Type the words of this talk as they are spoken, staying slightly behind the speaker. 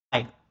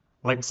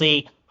Let's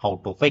see how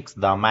to fix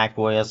the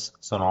macOS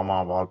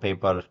Sonoma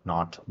wallpaper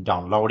not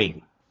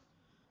downloading.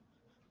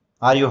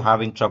 Are you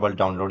having trouble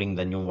downloading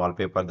the new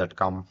wallpaper that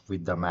come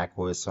with the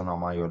macOS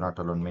Sonoma? You're not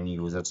alone. Many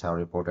users have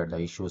reported the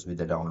issues with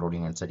the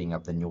downloading and setting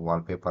up the new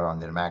wallpaper on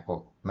their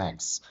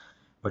Macs.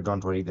 But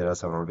don't worry, there are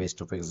several ways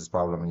to fix this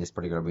problem. In this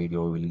particular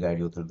video, we will guide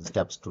you through the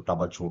steps to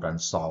troubleshoot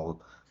and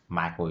solve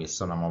macOS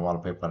Sonoma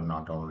wallpaper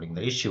not downloading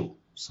the issue.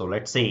 So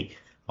let's see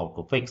how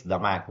to fix the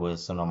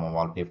macOS Sonoma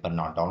wallpaper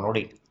not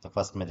downloading. The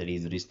first method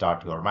is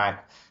restart your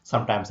Mac.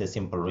 Sometimes a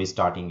simple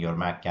restarting your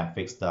Mac can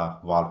fix the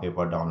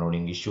wallpaper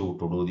downloading issue.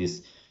 To do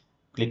this,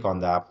 click on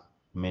the app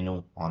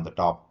menu on the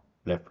top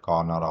left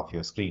corner of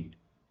your screen.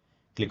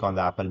 Click on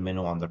the Apple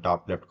menu on the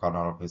top left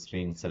corner of your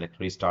screen, select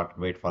restart,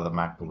 wait for the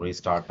Mac to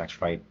restart and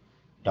try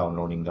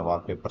downloading the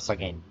wallpapers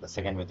again. The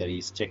second method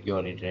is check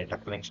your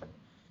internet connection.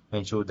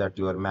 Ensure that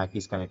your Mac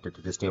is connected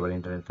to the stable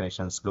internet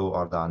connection. Slow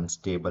or the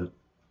unstable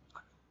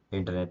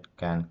internet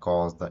can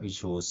cause the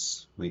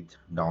issues with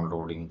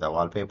downloading the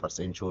wallpapers.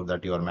 Ensure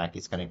that your Mac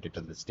is connected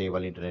to the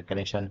stable internet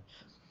connection.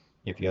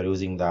 If you are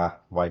using the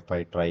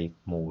Wi-Fi, try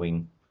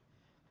moving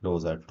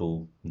closer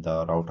to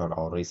the router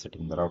or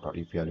resetting the router.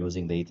 If you are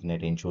using the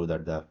Ethernet, ensure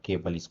that the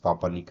cable is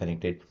properly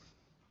connected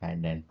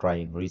and then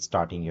try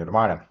restarting your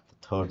modem.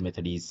 The third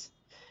method is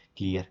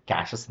clear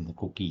caches in the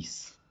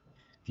cookies.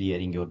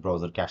 Clearing your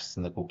browser caches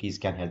in the cookies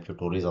can help you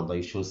to resolve the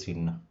issues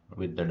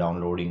with the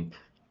downloading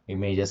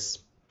images.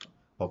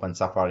 Open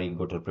Safari,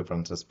 go to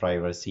Preferences,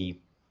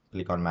 Privacy,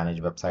 click on Manage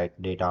Website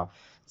Data,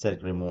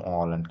 select Remove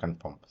All and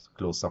confirm.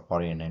 Close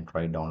Safari and then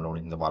try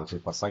downloading the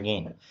wallpapers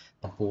again.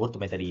 The fourth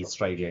method is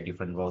try a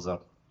different browser.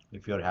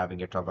 If you're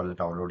having a trouble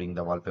downloading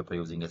the wallpaper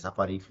using a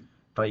Safari,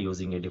 try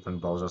using a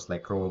different browsers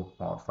like Chrome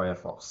or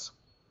Firefox.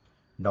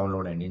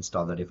 Download and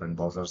install the different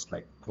browsers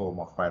like Chrome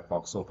or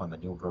Firefox. Open the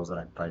new browser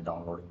and try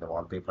downloading the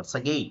wallpapers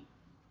again.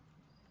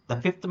 The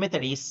fifth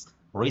method is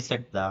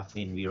reset the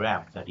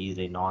NVRAM, that is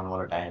a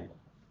non-volatile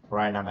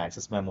random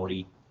access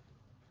memory.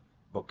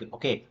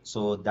 Okay,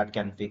 so that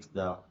can fix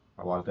the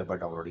wallpaper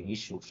downloading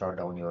issue. Shut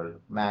down your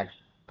Mac,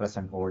 press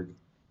and hold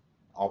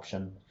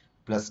option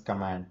plus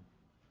command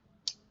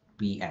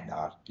P and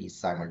R keys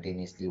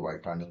simultaneously while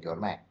turning your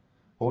Mac.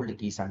 Hold the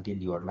keys until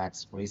your Mac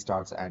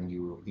restarts and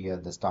you hear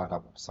the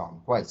startup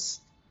sound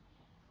twice.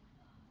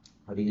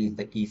 Release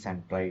the keys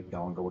and try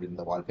downloading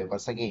the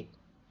wallpapers again.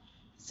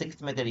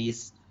 Sixth method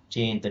is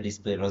change the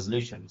display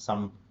resolution.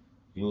 Some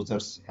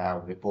users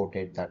have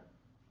reported that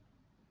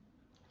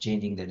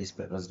changing the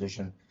display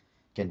resolution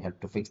can help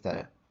to fix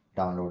the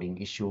downloading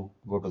issue.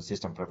 Go to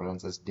System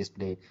Preferences,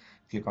 Display,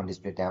 click on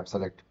Display tab,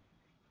 select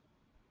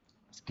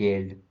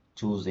Scaled,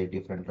 choose a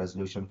different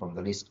resolution from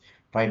the list.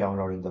 Try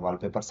downloading the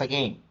wallpapers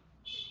again.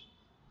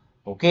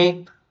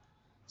 Okay,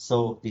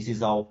 so this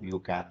is how you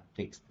can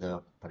fix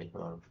the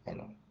particular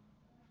error,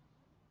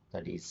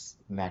 that is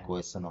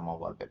macOS Sonoma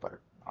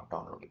wallpaper not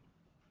downloading.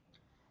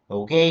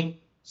 Okay,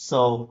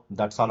 so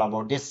that's all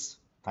about this.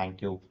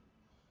 Thank you.